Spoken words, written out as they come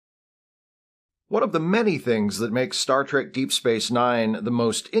One of the many things that makes Star Trek Deep Space Nine the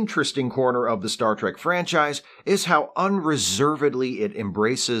most interesting corner of the Star Trek franchise is how unreservedly it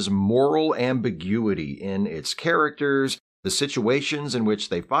embraces moral ambiguity in its characters, the situations in which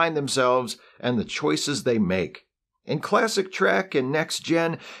they find themselves, and the choices they make. In classic Trek and Next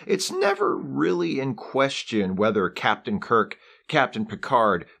Gen, it's never really in question whether Captain Kirk, Captain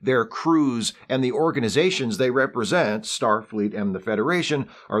Picard, their crews, and the organizations they represent, Starfleet and the Federation,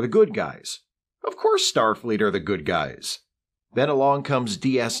 are the good guys. Of course Starfleet are the good guys. Then along comes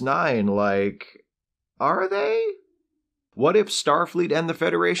DS9 like, are they? What if Starfleet and the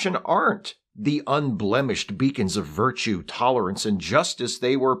Federation aren't the unblemished beacons of virtue, tolerance, and justice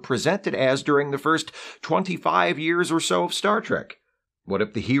they were presented as during the first 25 years or so of Star Trek? What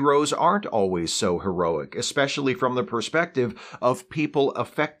if the heroes aren't always so heroic, especially from the perspective of people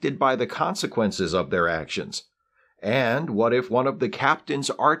affected by the consequences of their actions? And what if one of the captain's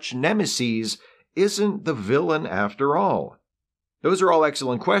arch-nemeses isn't the villain after all? Those are all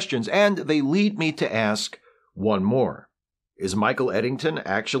excellent questions, and they lead me to ask one more. Is Michael Eddington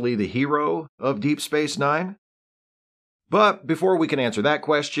actually the hero of Deep Space Nine? But before we can answer that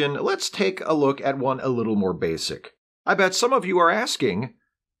question, let's take a look at one a little more basic. I bet some of you are asking,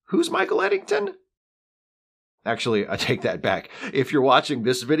 who's Michael Eddington? Actually, I take that back. If you're watching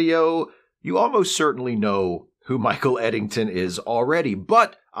this video, you almost certainly know who Michael Eddington is already,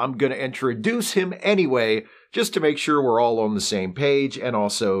 but I'm going to introduce him anyway, just to make sure we're all on the same page, and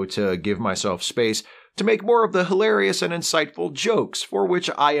also to give myself space to make more of the hilarious and insightful jokes for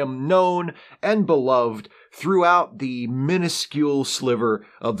which I am known and beloved throughout the minuscule sliver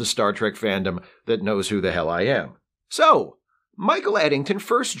of the Star Trek fandom that knows who the hell I am. So, Michael Eddington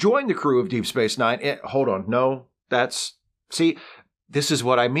first joined the crew of Deep Space Nine. Hold on, no, see, this is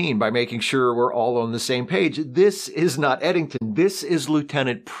what I mean by making sure we're all on the same page. This is not Eddington, this is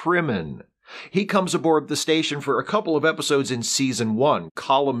Lieutenant Primmin. He comes aboard the station for a couple of episodes in Season 1.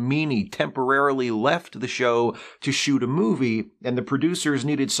 Colm Meaney temporarily left the show to shoot a movie, and the producers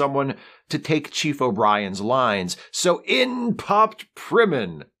needed someone to take Chief O'Brien's lines. So in popped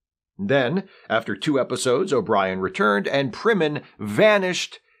Primmin. Then, after 2 episodes, O'Brien returned, and Primmin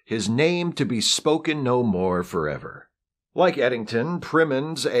vanished, his name to be spoken no more forever. Like Eddington,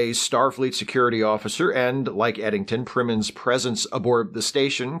 Primmin's a Starfleet security officer, and like Eddington, Primmin's presence aboard the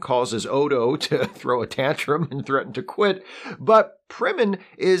station causes Odo to throw a tantrum and threaten to quit, but Primmin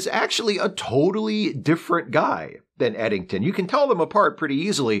is actually a totally different guy than Eddington. You can tell them apart pretty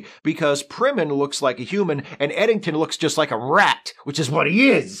easily because Primmin looks like a human and Eddington looks just like a rat, which is what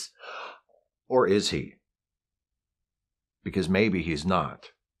he is. Or is he? Because maybe he's not.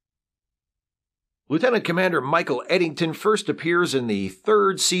 Lieutenant Commander Michael Eddington first appears in the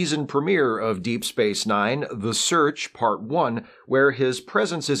 3rd season premiere of Deep Space Nine, The Search, Part 1, where his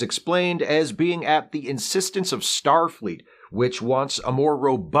presence is explained as being at the insistence of Starfleet, which wants a more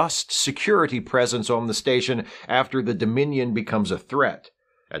robust security presence on the station after the Dominion becomes a threat.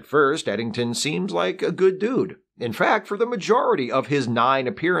 At first, Eddington seems like a good dude. In fact, for the majority of his 9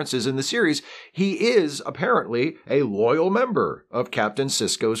 appearances in the series, he is apparently a loyal member of Captain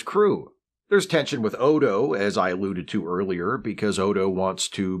Sisko's crew. There's tension with Odo, as I alluded to earlier, because Odo wants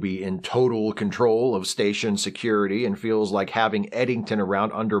to be in total control of station security and feels like having Eddington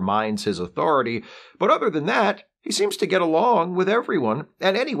around undermines his authority. But other than that, he seems to get along with everyone.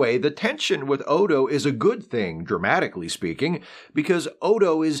 And anyway, the tension with Odo is a good thing, dramatically speaking, because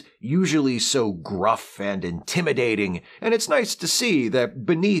Odo is usually so gruff and intimidating, and it's nice to see that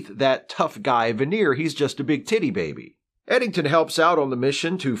beneath that tough guy veneer, he's just a big titty baby. Eddington helps out on the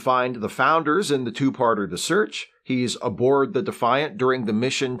mission to find the Founders in the 2-parter The Search. He's aboard the Defiant during the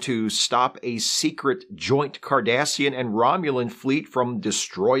mission to stop a secret joint Cardassian and Romulan fleet from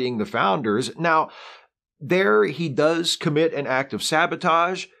destroying the Founders. Now, there he does commit an act of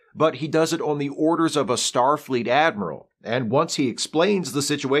sabotage, but he does it on the orders of a Starfleet admiral. And once he explains the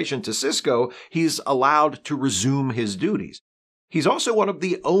situation to Sisko, he's allowed to resume his duties. He's also one of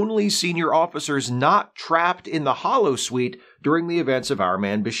the only senior officers not trapped in the holosuite during the events of Our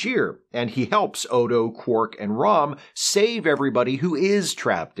Man Bashir, and he helps Odo, Quark, and Rom save everybody who is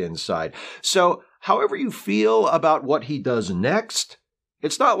trapped inside. So, however you feel about what he does next,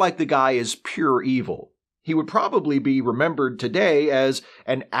 it's not like the guy is pure evil. He would probably be remembered today as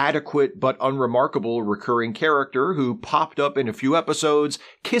an adequate but unremarkable recurring character who popped up in a few episodes,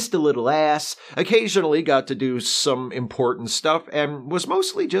 kissed a little ass, occasionally got to do some important stuff, and was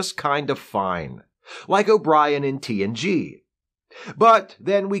mostly just kind of fine. Like O'Brien in TNG. But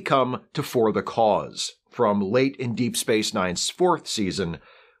then we come to For the Cause, from late in Deep Space Nine's 4th season,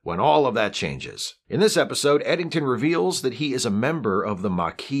 when all of that changes. In this episode, Eddington reveals that he is a member of the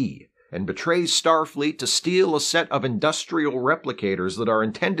Maquis, and betrays Starfleet to steal a set of industrial replicators that are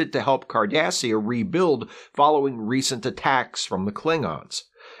intended to help Cardassia rebuild following recent attacks from the Klingons.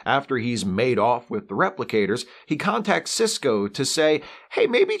 After he's made off with the replicators, he contacts Sisko to say, hey,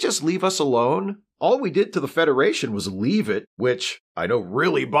 maybe just leave us alone. All we did to the Federation was leave it, which I know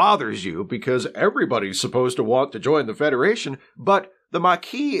really bothers you because everybody's supposed to want to join the Federation, but the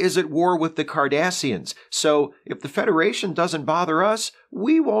Maquis is at war with the Cardassians, so if the Federation doesn't bother us,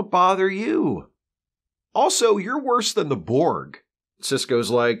 we won't bother you. Also, you're worse than the Borg.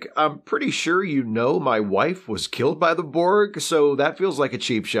 Sisko's like, I'm pretty sure you know my wife was killed by the Borg, so that feels like a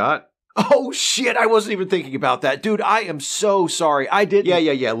cheap shot. Oh shit, I wasn't even thinking about that. Dude, I am so sorry. I didn't.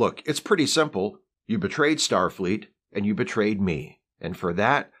 Yeah, look, it's pretty simple. You betrayed Starfleet, and you betrayed me. And for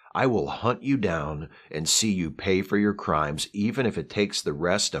that, I will hunt you down and see you pay for your crimes, even if it takes the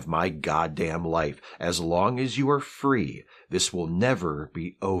rest of my goddamn life. As long as you are free, this will never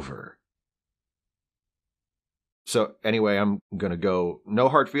be over. So, anyway, I'm gonna go, no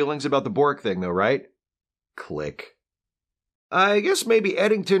hard feelings about the Borg thing, though, right? Click. I guess maybe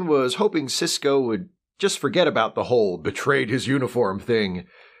Eddington was hoping Sisko would just forget about the whole betrayed his uniform thing.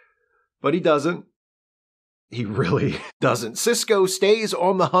 But he doesn't. He really doesn't. Sisko stays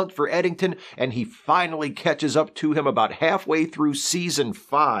on the hunt for Eddington, and he finally catches up to him about halfway through Season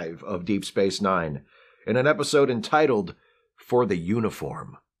 5 of Deep Space Nine, in an episode entitled, For the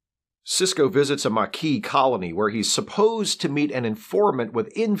Uniform. Sisko visits a Maquis colony where he's supposed to meet an informant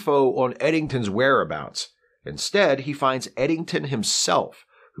with info on Eddington's whereabouts. Instead, he finds Eddington himself,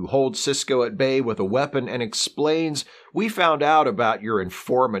 who holds Sisko at bay with a weapon and explains, we found out about your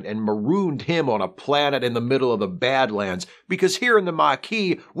informant and marooned him on a planet in the middle of the Badlands because here in the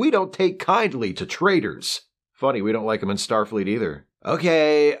Maquis, we don't take kindly to traitors. Funny, we don't like them in Starfleet either.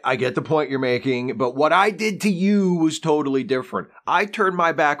 Okay, I get the point you're making, but what I did to you was totally different. I turned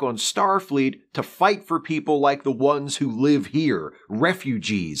my back on Starfleet to fight for people like the ones who live here,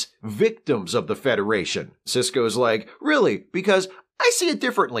 refugees, victims of the Federation. Sisko's like, really? Because I see it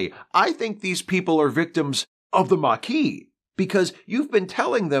differently. I think these people are victims of the Maquis, because you've been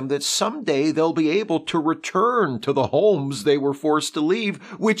telling them that someday they'll be able to return to the homes they were forced to leave,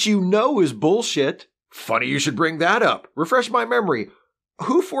 which you know is bullshit. Funny you should bring that up. Refresh my memory.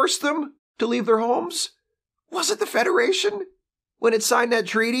 Who forced them to leave their homes? Was it the Federation? When it signed that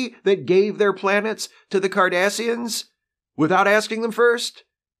treaty that gave their planets to the Cardassians? Without asking them first?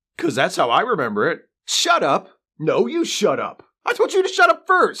 'Cause that's how I remember it. Shut up. No, you shut up. I told you to shut up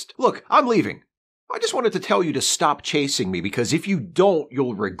first. Look, I'm leaving. I just wanted to tell you to stop chasing me because if you don't,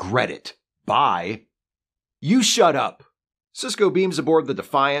 you'll regret it. Bye. You shut up. Sisko beams aboard the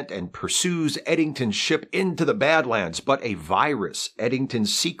Defiant and pursues Eddington's ship into the Badlands, but a virus Eddington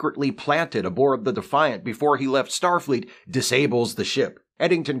secretly planted aboard the Defiant before he left Starfleet disables the ship.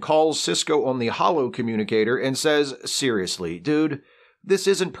 Eddington calls Sisko on the holo communicator and says, seriously, dude, this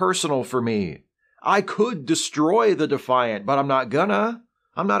isn't personal for me. I could destroy the Defiant, but I'm not gonna.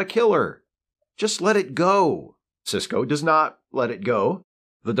 I'm not a killer. Just let it go. Sisko does not let it go.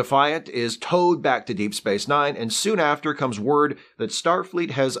 The Defiant is towed back to Deep Space Nine, and soon after comes word that Starfleet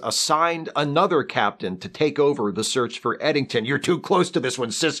has assigned another captain to take over the search for Eddington. You're too close to this one,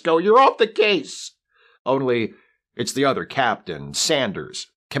 Sisko. You're off the case. Only it's the other captain, Sanders,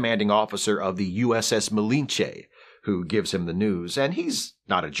 commanding officer of the USS Malinche, who gives him the news, and he's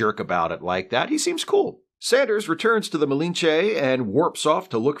not a jerk about it like that. He seems cool. Sanders returns to the Malinche and warps off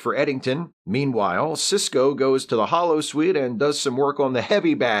to look for Eddington. Meanwhile, Sisko goes to the holosuite and does some work on the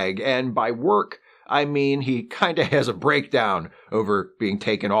heavy bag, and by work, I mean he kinda has a breakdown over being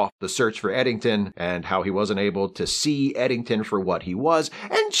taken off the search for Eddington and how he wasn't able to see Eddington for what he was,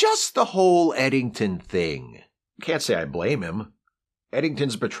 and just the whole Eddington thing. Can't say I blame him.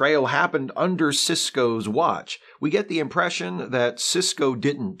 Eddington's betrayal happened under Sisko's watch. We get the impression that Sisko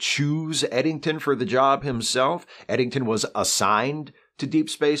didn't choose Eddington for the job himself. Eddington was assigned to Deep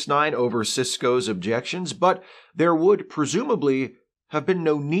Space Nine over Sisko's objections, but there would presumably have been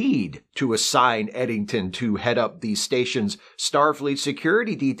no need to assign Eddington to head up the station's Starfleet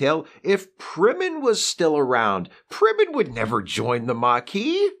security detail if Primin was still around. Primin would never join the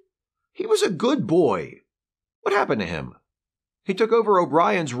Maquis. He was a good boy. What happened to him? He took over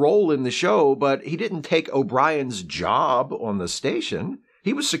O'Brien's role in the show, but he didn't take O'Brien's job on the station.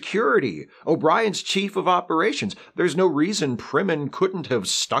 He was security, O'Brien's chief of operations. There's no reason Primin couldn't have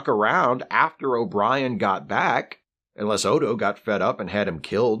stuck around after O'Brien got back, unless Odo got fed up and had him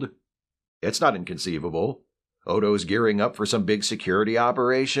killed. It's not inconceivable. Odo's gearing up for some big security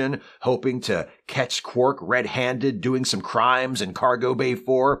operation, hoping to catch Quark red-handed doing some crimes in Cargo Bay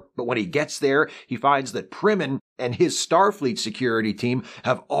 4, but when he gets there, he finds that Primin and his Starfleet security team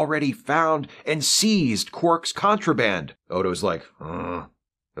have already found and seized Quark's contraband. Odo's like,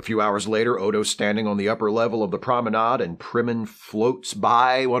 A few hours later, Odo's standing on the upper level of the promenade and Primmin floats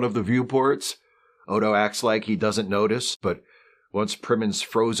by one of the viewports. Odo acts like he doesn't notice, but once Primmin's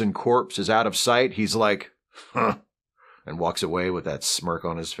frozen corpse is out of sight, he's like, and walks away with that smirk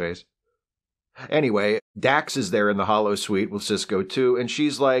on his face. Anyway, Dax is there in the holosuite with Sisko too, and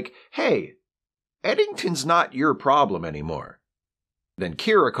she's like, hey, Eddington's not your problem anymore. Then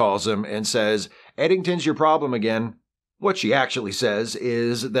Kira calls him and says, Eddington's your problem again. What she actually says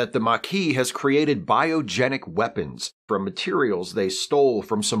is that the Maquis has created biogenic weapons from materials they stole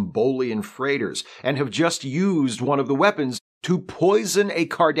from some Bolian freighters and have just used one of the weapons to poison a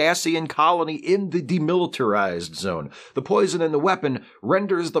Cardassian colony in the demilitarized zone. The poison in the weapon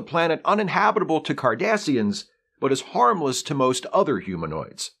renders the planet uninhabitable to Cardassians, but is harmless to most other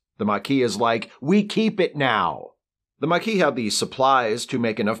humanoids. The Maquis is like, we keep it now. The Maquis have the supplies to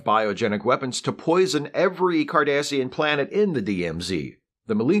make enough biogenic weapons to poison every Cardassian planet in the DMZ.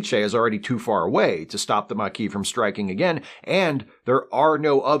 The Malinche is already too far away to stop the Maquis from striking again, and there are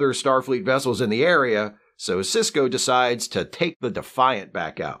no other Starfleet vessels in the area, so Sisko decides to take the Defiant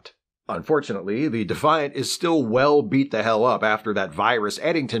back out. Unfortunately, the Defiant is still well beat the hell up after that virus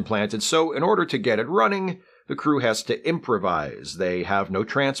Eddington planted, so in order to get it running, the crew has to improvise. They have no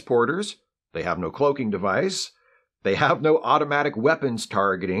transporters, they have no cloaking device, they have no automatic weapons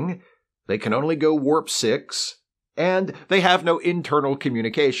targeting, they can only go warp 6, and they have no internal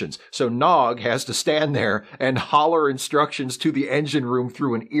communications, so Nog has to stand there and holler instructions to the engine room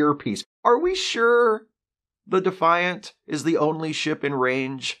through an earpiece. Are we sure the Defiant is the only ship in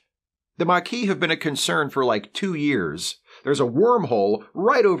range? The Maquis have been a concern for like 2 years. There's a wormhole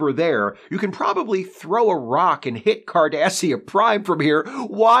right over there. You can probably throw a rock and hit Cardassia Prime from here.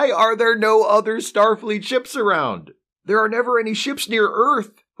 Why are there no other Starfleet ships around? There are never any ships near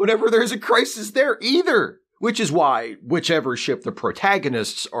Earth whenever there's a crisis there either. Which is why whichever ship the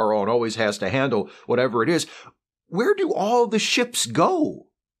protagonists are on always has to handle whatever it is. Where do all the ships go?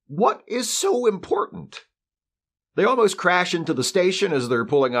 What is so important? They almost crash into the station as they're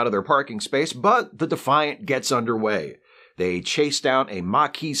pulling out of their parking space, but the Defiant gets underway. They chase down a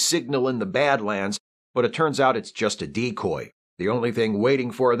Maquis signal in the Badlands, but it turns out it's just a decoy. The only thing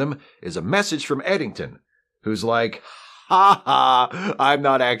waiting for them is a message from Eddington, who's like, ha ha, I'm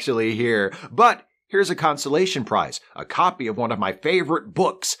not actually here, but here's a consolation prize, a copy of one of my favorite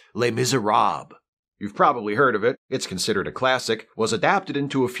books, Les Miserables. You've probably heard of it. It's considered a classic, was adapted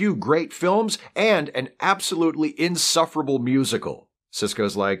into a few great films, and an absolutely insufferable musical.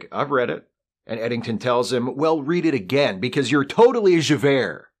 Sisko's like, I've read it. And Eddington tells him, well, read it again, because you're totally a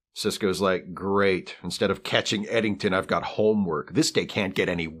Javert. Sisko's like, great. Instead of catching Eddington, I've got homework. This day can't get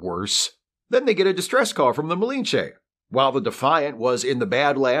any worse. Then they get a distress call from the Malinche. While the Defiant was in the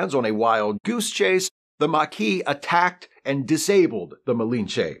Badlands on a wild goose chase, the Maquis attacked and disabled the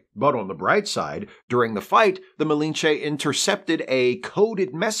Malinche. But on the bright side, during the fight, the Malinche intercepted a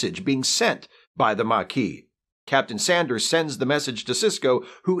coded message being sent by the Maquis. Captain Sanders sends the message to Sisko,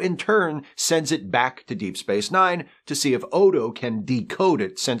 who in turn sends it back to Deep Space Nine to see if Odo can decode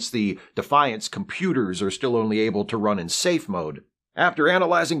it, since the Defiant's computers are still only able to run in safe mode. After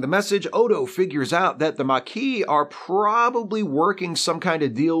analyzing the message, Odo figures out that the Maquis are probably working some kind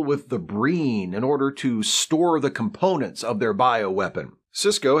of deal with the Breen in order to store the components of their bioweapon.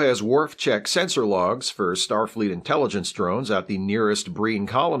 Sisko has Worf check sensor logs for Starfleet intelligence drones at the nearest Breen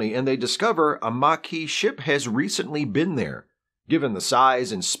colony, and they discover a Maquis ship has recently been there. Given the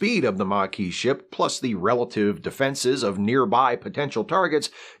size and speed of the Maquis ship, plus the relative defenses of nearby potential targets,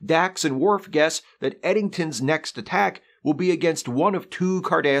 Dax and Worf guess that Eddington's next attack will be against one of 2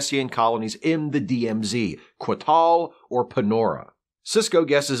 Cardassian colonies in the DMZ, Quatal or Panora. Sisko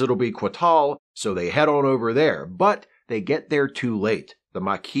guesses it'll be Quatal, so they head on over there, but they get there too late. The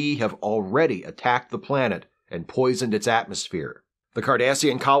Maquis have already attacked the planet and poisoned its atmosphere. The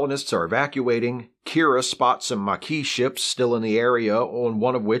Cardassian colonists are evacuating. Kira spots some Maquis ships still in the area, on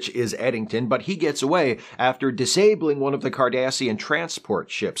one of which is Eddington, but he gets away after disabling one of the Cardassian transport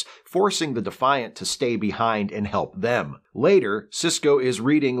ships, forcing the Defiant to stay behind and help them. Later, Sisko is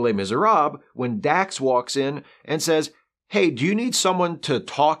reading Les Miserables when Dax walks in and says, hey, do you need someone to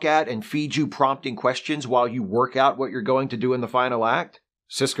talk at and feed you prompting questions while you work out what you're going to do in the final act?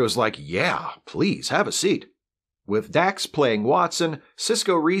 Sisko's like, yeah, please, have a seat. With Dax playing Watson,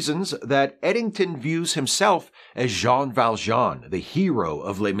 Sisko reasons that Eddington views himself as Jean Valjean, the hero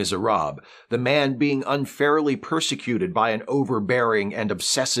of Les Miserables, the man being unfairly persecuted by an overbearing and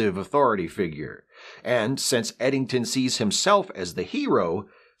obsessive authority figure. And since Eddington sees himself as the hero,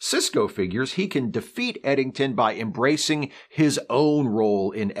 Sisko figures he can defeat Eddington by embracing his own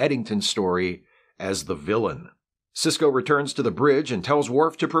role in Eddington's story as the villain. Sisko returns to the bridge and tells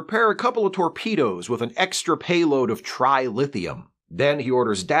Worf to prepare a couple of torpedoes with an extra payload of trilithium. Then he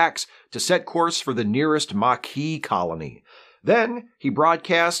orders Dax to set course for the nearest Maquis colony. Then he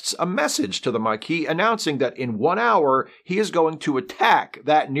broadcasts a message to the Maquis announcing that in 1 hour he is going to attack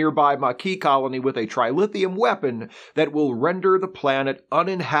that nearby Maquis colony with a trilithium weapon that will render the planet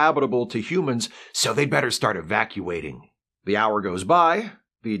uninhabitable to humans, so they'd better start evacuating. The hour goes by.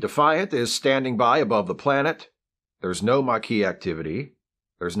 The Defiant is standing by above the planet. There's no Maquis activity.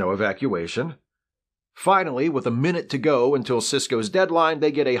 There's no evacuation. Finally, with a minute to go until Sisko's deadline,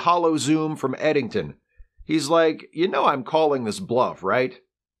 they get a holo zoom from Eddington. He's like, "You know I'm calling this bluff, right?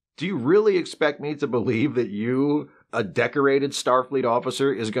 Do you really expect me to believe that you, a decorated Starfleet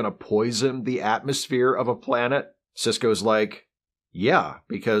officer, is going to poison the atmosphere of a planet?" Sisko's like, "Yeah,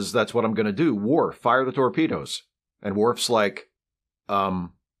 because that's what I'm going to do. Worf, fire the torpedoes." And Worf's like,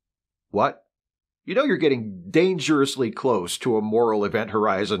 what? You know you're getting dangerously close to a moral event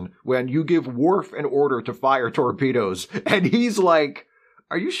horizon when you give Worf an order to fire torpedoes. And he's like,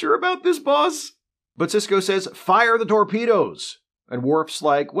 "Are you sure about this, boss?" But Sisko says, "Fire the torpedoes." And Worf's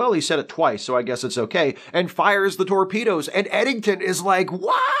like, "Well, he said it twice, so I guess it's okay," and fires the torpedoes. And Eddington is like,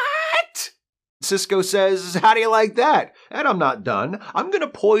 "What?" Sisko says, "How do you like that? And I'm not done. I'm going to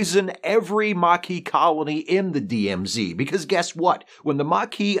poison every Maquis colony in the DMZ, because guess what? When the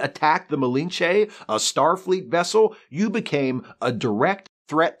Maquis attacked the Malinche, a Starfleet vessel, you became a direct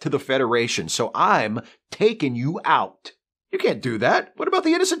threat to the Federation, so I'm taking you out." "You can't do that. What about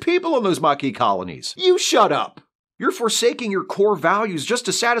the innocent people in those Maquis colonies?" "You shut up. You're forsaking your core values just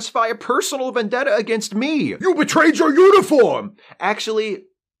to satisfy a personal vendetta against me. You betrayed your uniform!" Actually,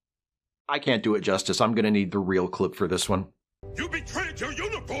 I can't do it justice. I'm going to need the real clip for this one. "You betrayed your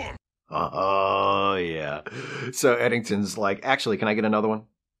uniform!" Oh, yeah. So Eddington's like, "Actually, can I get another one?"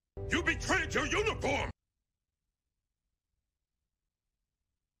 "You betrayed your uniform!"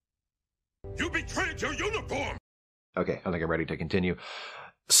 "You betrayed your uniform!" Okay, I think I'm ready to continue.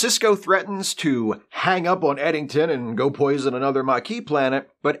 Sisko threatens to hang up on Eddington and go poison another Maquis planet,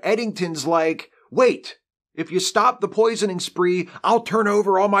 but Eddington's like, "Wait, if you stop the poisoning spree, I'll turn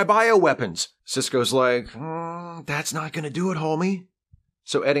over all my bioweapons." Sisko's like, "That's not going to do it, homie."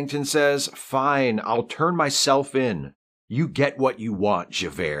 So Eddington says, "Fine, I'll turn myself in. You get what you want,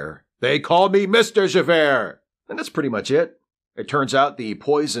 Javert." "They call me Mr. Javert." And that's pretty much it. It turns out the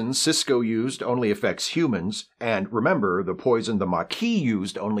poison Sisko used only affects humans, and remember, the poison the Maquis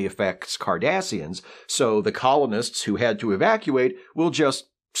used only affects Cardassians, so the colonists who had to evacuate will just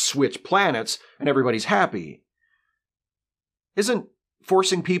switch planets and everybody's happy. Isn't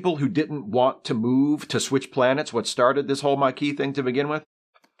forcing people who didn't want to move to switch planets what started this whole Maquis thing to begin with?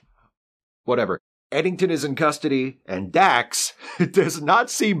 Whatever. Eddington is in custody, and Dax does not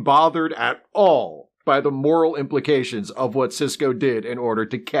seem bothered at all by the moral implications of what Sisko did in order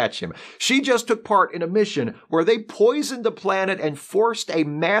to catch him. She just took part in a mission where they poisoned the planet and forced a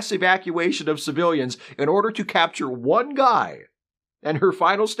mass evacuation of civilians in order to capture one guy. And her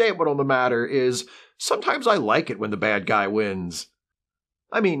final statement on the matter is, "Sometimes I like it when the bad guy wins."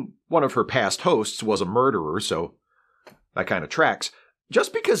 I mean, one of her past hosts was a murderer, so that kind of tracks.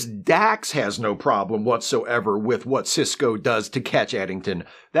 Just because Dax has no problem whatsoever with what Sisko does to catch Eddington,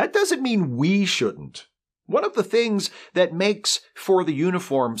 that doesn't mean we shouldn't. One of the things that makes For the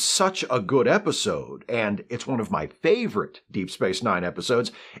Uniform such a good episode, and it's one of my favorite Deep Space Nine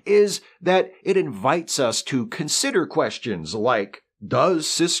episodes, is that it invites us to consider questions like, does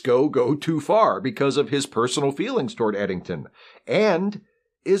Sisko go too far because of his personal feelings toward Eddington? And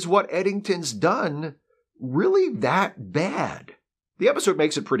is what Eddington's done really that bad? The episode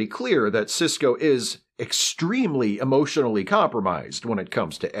makes it pretty clear that Sisko is extremely emotionally compromised when it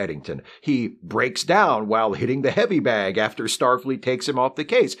comes to Eddington. He breaks down while hitting the heavy bag after Starfleet takes him off the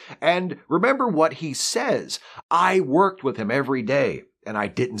case. And remember what he says. "I worked with him every day, and I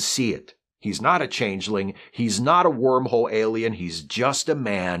didn't see it. He's not a changeling. He's not a wormhole alien. He's just a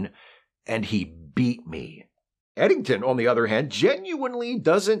man, and he beat me." Eddington, on the other hand, genuinely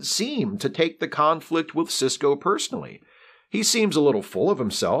doesn't seem to take the conflict with Sisko personally. He seems a little full of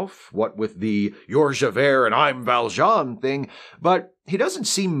himself, what with the "you're Javert and I'm Valjean" thing, but he doesn't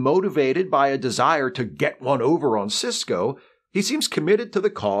seem motivated by a desire to get one over on Sisko. He seems committed to the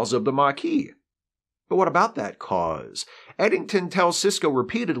cause of the Maquis. But what about that cause? Eddington tells Sisko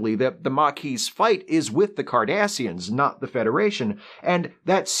repeatedly that the Maquis' fight is with the Cardassians, not the Federation, and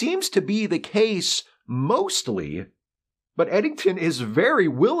that seems to be the case mostly, but Eddington is very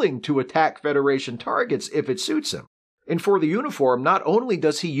willing to attack Federation targets if it suits him. And for the uniform, not only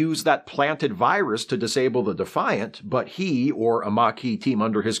does he use that planted virus to disable the Defiant, but he, or a Maquis team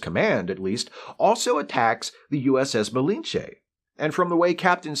under his command at least, also attacks the USS Malinche. And from the way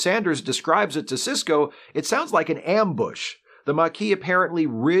Captain Sanders describes it to Sisko, it sounds like an ambush. The Maquis apparently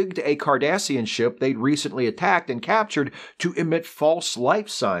rigged a Cardassian ship they'd recently attacked and captured to emit false life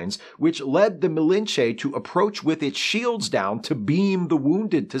signs, which led the Malinche to approach with its shields down to beam the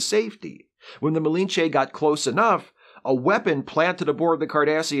wounded to safety. When the Malinche got close enough, a weapon planted aboard the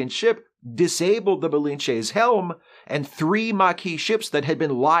Cardassian ship disabled the Malinche's helm, and 3 Maquis ships that had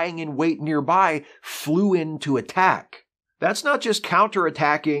been lying in wait nearby flew in to attack. That's not just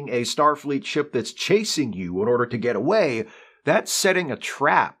counterattacking a Starfleet ship that's chasing you in order to get away. That's setting a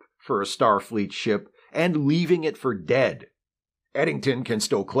trap for a Starfleet ship and leaving it for dead. Eddington can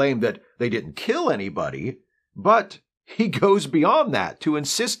still claim that they didn't kill anybody, but he goes beyond that to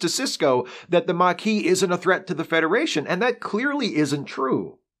insist to Sisko that the Maquis isn't a threat to the Federation, and that clearly isn't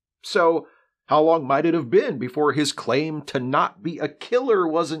true. So, how long might it have been before his claim to not be a killer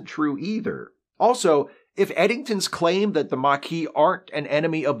wasn't true either? Also, if Eddington's claim that the Maquis aren't an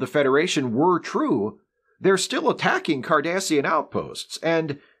enemy of the Federation were true, they're still attacking Cardassian outposts,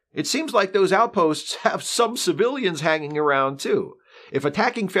 and it seems like those outposts have some civilians hanging around too. If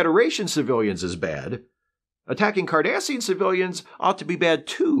attacking Federation civilians is bad, attacking Cardassian civilians ought to be bad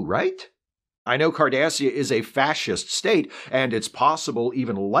too, right? I know Cardassia is a fascist state, and it's possible,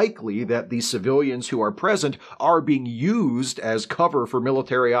 even likely, that the civilians who are present are being used as cover for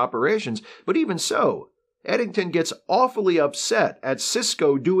military operations, but even so, Eddington gets awfully upset at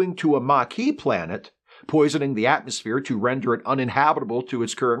Sisko doing to a Maquis planet, poisoning the atmosphere to render it uninhabitable to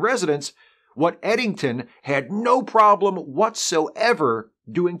its current residents, what Eddington had no problem whatsoever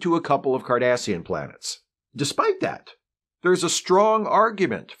doing to a couple of Cardassian planets. Despite that, there's a strong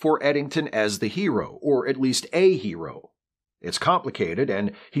argument for Eddington as the hero, or at least a hero. It's complicated,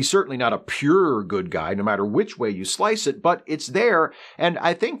 and he's certainly not a pure good guy no matter which way you slice it, but it's there, and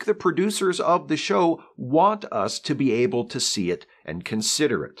I think the producers of the show want us to be able to see it and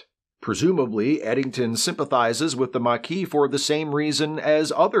consider it. Presumably, Eddington sympathizes with the Maquis for the same reason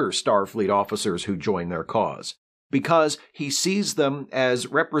as other Starfleet officers who join their cause, because he sees them as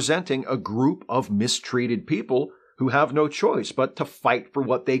representing a group of mistreated people who have no choice but to fight for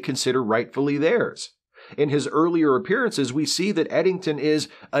what they consider rightfully theirs. In his earlier appearances, we see that Eddington is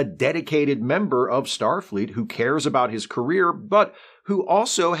a dedicated member of Starfleet who cares about his career, but who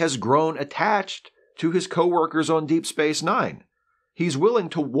also has grown attached to his co-workers on Deep Space Nine. He's willing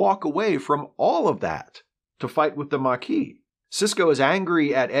to walk away from all of that to fight with the Maquis. Sisko is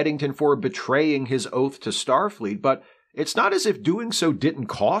angry at Eddington for betraying his oath to Starfleet, but it's not as if doing so didn't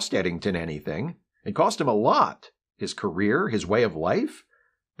cost Eddington anything. It cost him a lot. His career, his way of life.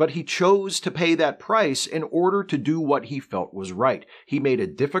 But he chose to pay that price in order to do what he felt was right. He made a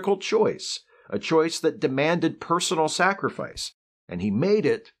difficult choice, a choice that demanded personal sacrifice, and he made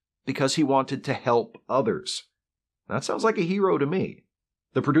it because he wanted to help others. That sounds like a hero to me.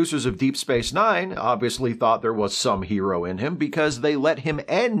 The producers of Deep Space Nine obviously thought there was some hero in him because they let him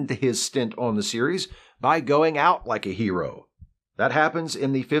end his stint on the series by going out like a hero. That happens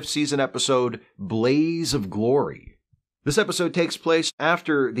in the 5th season episode, Blaze of Glory. This episode takes place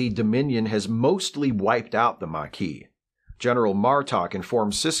after the Dominion has mostly wiped out the Maquis. General Martok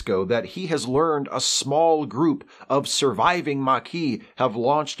informs Sisko that he has learned a small group of surviving Maquis have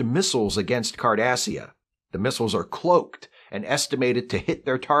launched missiles against Cardassia. The missiles are cloaked and estimated to hit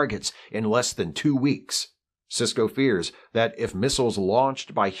their targets in less than 2 weeks. Sisko fears that if missiles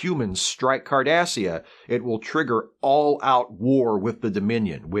launched by humans strike Cardassia, it will trigger all-out war with the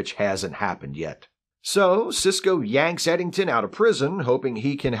Dominion, which hasn't happened yet. So, Sisko yanks Eddington out of prison, hoping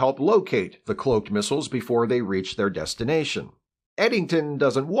he can help locate the cloaked missiles before they reach their destination. Eddington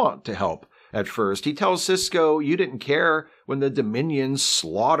doesn't want to help. At first, he tells Sisko, "You didn't care when the Dominion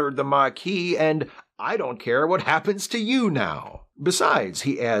slaughtered the Maquis, and I don't care what happens to you now." Besides,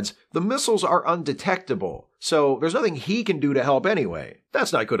 he adds, the missiles are undetectable, so there's nothing he can do to help anyway.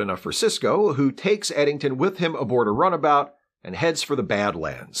 That's not good enough for Sisko, who takes Eddington with him aboard a runabout and heads for the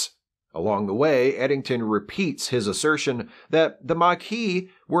Badlands. Along the way, Eddington repeats his assertion that the Maquis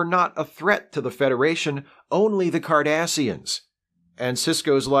were not a threat to the Federation, only the Cardassians. And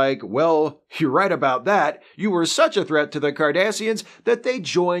Sisko's like, "Well, you're right about that. You were such a threat to the Cardassians that they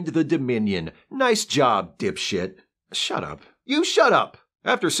joined the Dominion. Nice job, dipshit." Shut up. You shut up!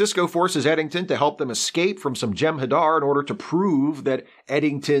 After Sisko forces Eddington to help them escape from some Jem'Hadar in order to prove that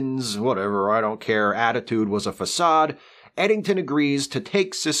Eddington's, whatever, I don't care, attitude was a facade, Eddington agrees to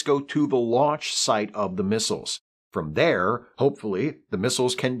take Sisko to the launch site of the missiles. From there, hopefully, the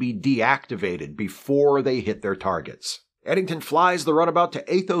missiles can be deactivated before they hit their targets. Eddington flies the runabout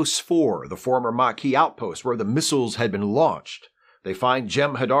to Athos 4, the former Maquis outpost where the missiles had been launched. They find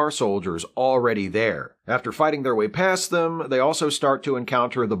Jem'Hadar soldiers already there. After fighting their way past them, they also start to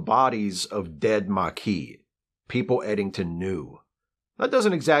encounter the bodies of dead Maquis, people Eddington knew. That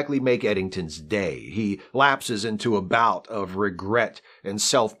doesn't exactly make Eddington's day. He lapses into a bout of regret and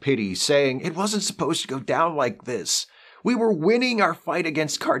self-pity, saying, "It wasn't supposed to go down like this. We were winning our fight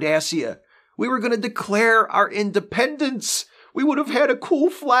against Cardassia. We were going to declare our independence. We would have had a cool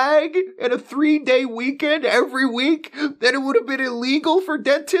flag and a 3-day weekend every week. Then it would have been illegal for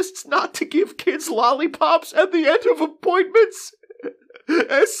dentists not to give kids lollipops at the end of appointments.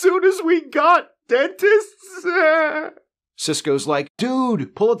 As soon as we got dentists." Sisko's like,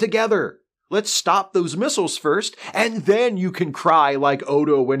 "Dude, pull it together. Let's stop those missiles first, and then you can cry like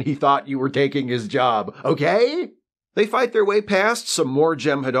Odo when he thought you were taking his job, okay?" They fight their way past some more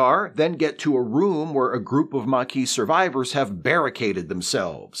Jem'Hadar, then get to a room where a group of Maquis survivors have barricaded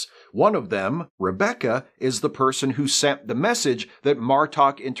themselves. One of them, Rebecca, is the person who sent the message that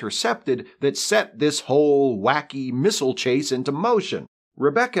Martok intercepted that set this whole wacky missile chase into motion.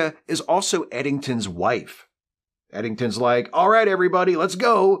 Rebecca is also Eddington's wife. Eddington's like, "All right, everybody, let's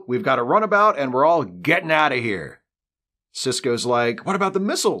go. We've got a runabout and we're all getting out of here." Sisko's like, "What about the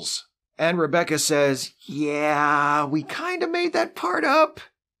missiles?" And Rebecca says, "Yeah, we kind of made that part up.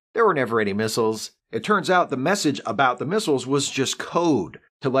 There were never any missiles." It turns out the message about the missiles was just code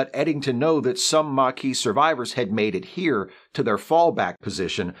to let Eddington know that some Maquis survivors had made it here to their fallback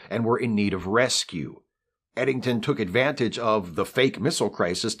position and were in need of rescue. Eddington took advantage of the fake missile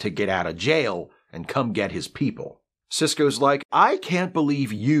crisis to get out of jail and come get his people. Sisko's like, "I can't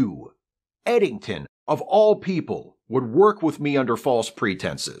believe you, Eddington, of all people, would work with me under false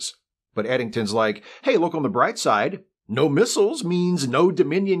pretenses." But Eddington's like, "Hey, look on the bright side. No missiles means no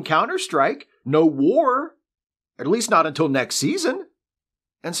Dominion counterstrike, no war. At least not until next season."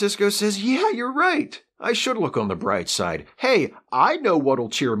 And Sisko says, "Yeah, you're right. I should look on the bright side. Hey, I know what'll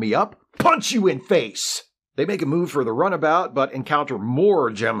cheer me up. Punch you in face!" They make a move for the runabout, but encounter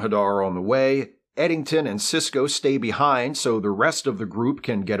more Jem'Hadar on the way. Eddington and Sisko stay behind so the rest of the group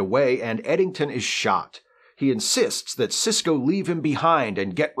can get away, and Eddington is shot. He insists that Sisko leave him behind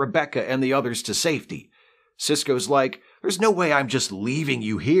and get Rebecca and the others to safety. Sisko's like, "There's no way I'm just leaving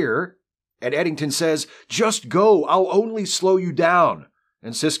you here." And Eddington says, "Just go, I'll only slow you down."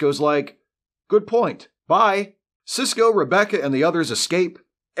 And Sisko's like, "Good point, bye." Sisko, Rebecca, and the others escape.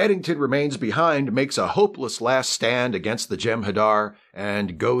 Eddington remains behind, makes a hopeless last stand against the Jem'Hadar,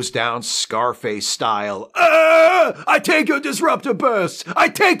 and goes down Scarface style. I take your disruptor bursts! I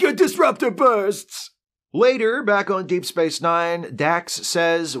take your disruptor bursts! Later, back on Deep Space Nine, Dax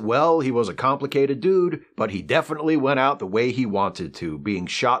says, well, he was a complicated dude, but he definitely went out the way he wanted to, being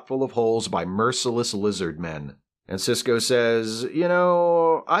shot full of holes by merciless lizard men. And Sisko says,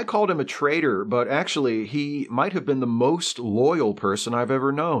 I called him a traitor, but actually, he might have been the most loyal person I've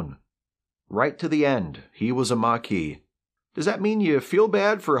ever known. Right to the end, he was a Maquis. Does that mean you feel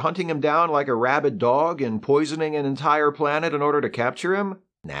bad for hunting him down like a rabid dog and poisoning an entire planet in order to capture him?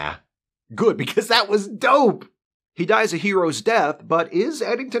 Nah. Good, because that was dope! He dies a hero's death, but is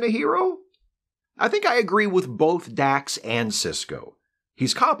Eddington a hero? I think I agree with both Dax and Sisko.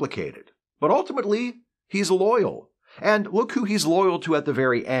 He's complicated, but ultimately, he's loyal. And look who he's loyal to at the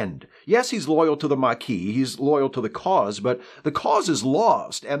very end. Yes, he's loyal to the Maquis, he's loyal to the cause, but the cause is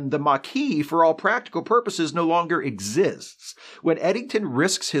lost, and the Maquis, for all practical purposes, no longer exists. When Eddington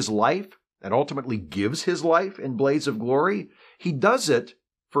risks his life, and ultimately gives his life in Blades of Glory, he does it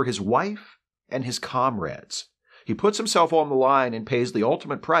for his wife and his comrades. He puts himself on the line and pays the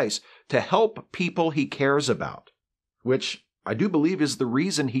ultimate price to help people he cares about, which I do believe is the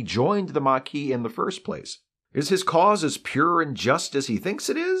reason he joined the Maquis in the first place. Is his cause as pure and just as he thinks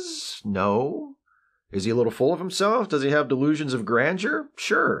it is? No. Is he a little full of himself? Does he have delusions of grandeur?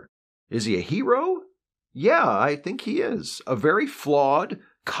 Sure. Is he a hero? Yeah, I think he is. A very flawed,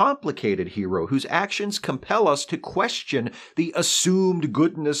 complicated hero whose actions compel us to question the assumed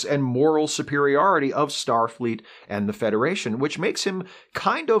goodness and moral superiority of Starfleet and the Federation, which makes him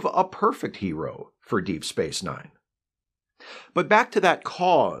kind of a perfect hero for Deep Space Nine. But back to that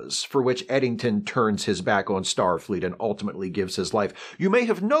cause for which Eddington turns his back on Starfleet and ultimately gives his life. You may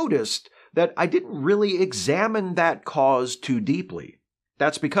have noticed that I didn't really examine that cause too deeply.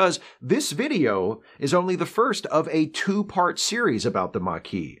 That's because this video is only the first of a 2-part series about the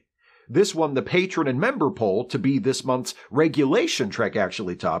Maquis. This won the patron and member poll to be this month's Regulation Trek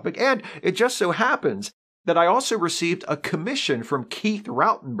Actually topic, and it just so happens that I also received a commission from Keith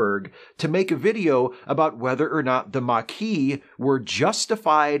Rautenberg to make a video about whether or not the Maquis were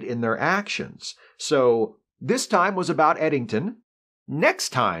justified in their actions. So this time was about Eddington. Next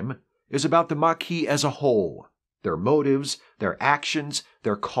time is about the Maquis as a whole. Their motives, their actions,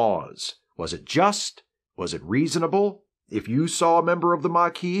 their cause. Was it just? Was it reasonable? If you saw a member of the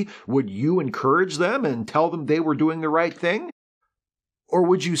Maquis, would you encourage them and tell them they were doing the right thing? Or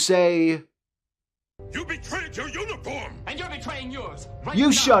would you say, "You betrayed your uniform! And you're betraying yours! Right you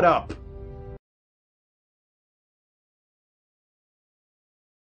now. shut up!"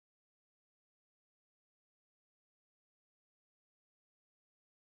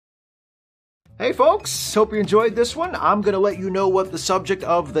 Hey folks, hope you enjoyed this one. I'm going to let you know what the subject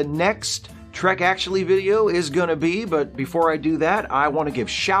of the next Trek Actually video is going to be, but before I do that, I want to give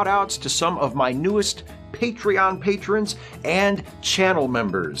shout-outs to some of my newest Patreon patrons and channel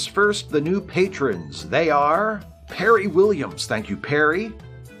members. First, the new patrons. They are Perry Williams, thank you Perry.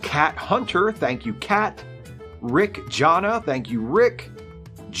 Kat Hunter, thank you Kat. Rick Jana, thank you Rick.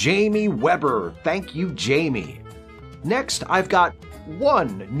 Jamie Weber, thank you Jamie. Next, I've got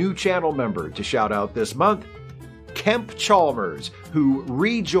one new channel member to shout out this month, Kemp Chalmers, who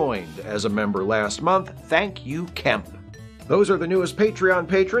rejoined as a member last month. Thank you, Kemp. Those are the newest Patreon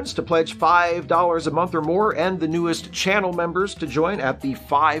patrons to pledge $5 a month or more, and the newest channel members to join at the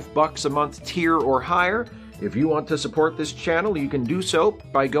 $5 a month tier or higher. If you want to support this channel, you can do so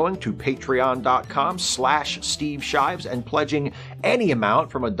by going to patreon.com/Steve Shives and pledging any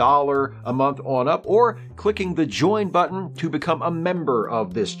amount from $1 a month on up, or clicking the join button to become a member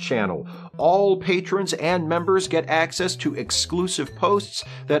of this channel. All patrons and members get access to exclusive posts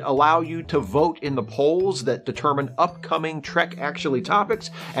that allow you to vote in the polls that determine upcoming Trek Actually topics,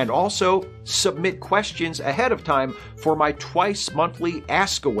 and also submit questions ahead of time for my twice-monthly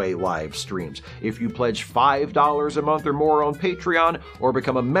Ask Away live streams. If you pledge $5 a month or more on Patreon, or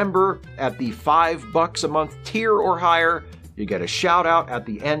become a member at the $5 a month tier or higher, you get a shout out at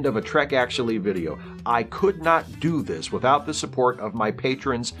the end of a Trek Actually video. I could not do this without the support of my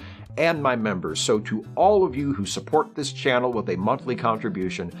patrons and my members. So to all of you who support this channel with a monthly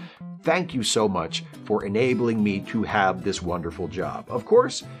contribution, thank you so much for enabling me to have this wonderful job. Of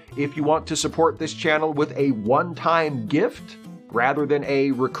course, if you want to support this channel with a one-time gift rather than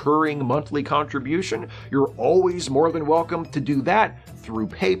a recurring monthly contribution, you're always more than welcome to do that through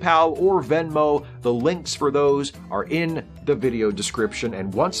PayPal or Venmo. The links for those are in the video description.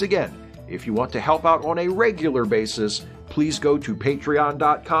 And once again, if you want to help out on a regular basis, please go to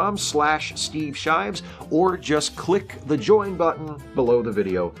patreon.com/Steve Shives, or just click the join button below the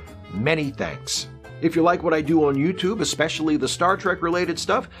video. Many thanks. If you like what I do on YouTube, especially the Star Trek related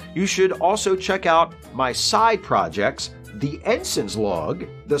stuff, you should also check out my side projects, The Ensign's Log,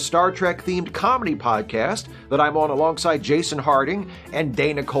 the Star Trek themed comedy podcast that I'm on alongside Jason Harding and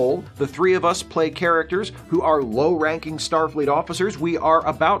Dana Cole. The three of us play characters who are low-ranking Starfleet officers. We are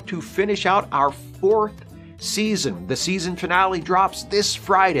about to finish out our 4th season. The season finale drops this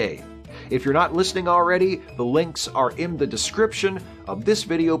Friday. If you're not listening already, the links are in the description of this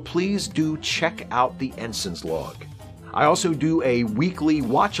video. Please do check out The Ensign's Log. I also do a weekly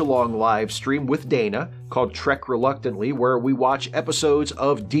watch-along live stream with Dana called Trek Reluctantly, where we watch episodes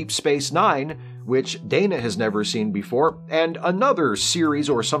of Deep Space Nine, which Dana has never seen before, and another series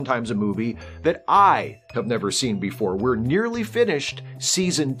or sometimes a movie that I have never seen before. We're nearly finished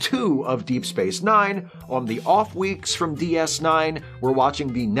Season 2 of Deep Space Nine. On the off weeks from DS9, we're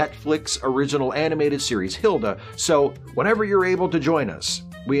watching the Netflix original animated series Hilda, so whenever you're able to join us,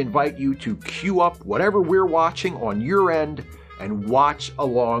 we invite you to queue up whatever we're watching on your end and watch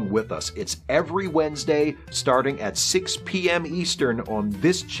along with us. It's every Wednesday starting at 6 p.m. Eastern on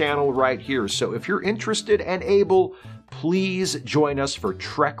this channel right here. So if you're interested and able, please join us for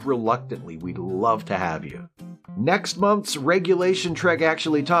Trek Reluctantly. We'd love to have you. Next month's Regulation Trek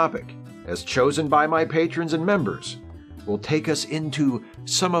Actually topic, as chosen by my patrons and members, will take us into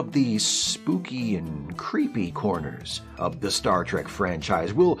some of the spooky and creepy corners of the Star Trek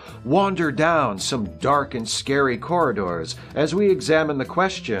franchise. We'll wander down some dark and scary corridors as we examine the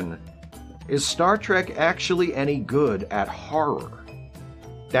question, is Star Trek actually any good at horror?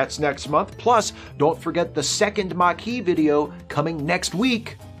 That's next month. Plus, don't forget the second Maquis video coming next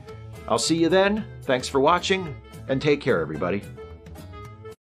week. I'll see you then. Thanks for watching, and take care, everybody.